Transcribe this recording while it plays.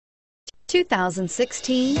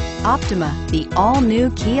2016 Optima. The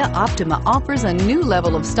all-new Kia Optima offers a new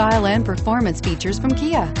level of style and performance features from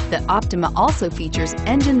Kia. The Optima also features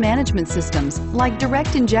engine management systems like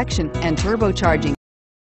direct injection and turbocharging,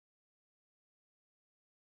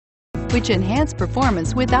 which enhance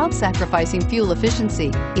performance without sacrificing fuel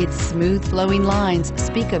efficiency. Its smooth flowing lines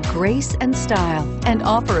speak of grace and style and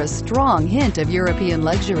offer a strong hint of European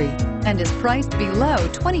luxury, and is priced below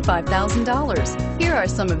 $25,000. Here are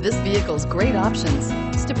some of this vehicle's great options: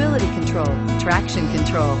 stability control, traction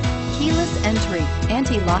control, keyless entry,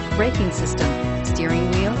 anti-lock braking system, steering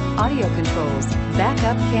wheel audio controls,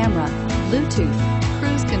 backup camera, Bluetooth,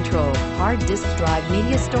 cruise control, hard disk drive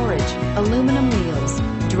media storage, aluminum wheels.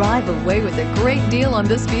 Drive away with a great deal on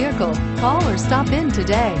this vehicle. Call or stop in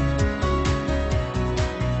today.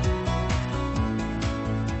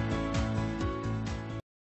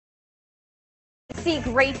 See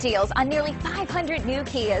great deals on nearly 500 new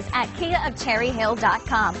Kias at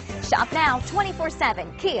KiaofCherryHill.com. Shop now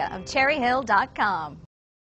 24/7, KiaofCherryHill.com.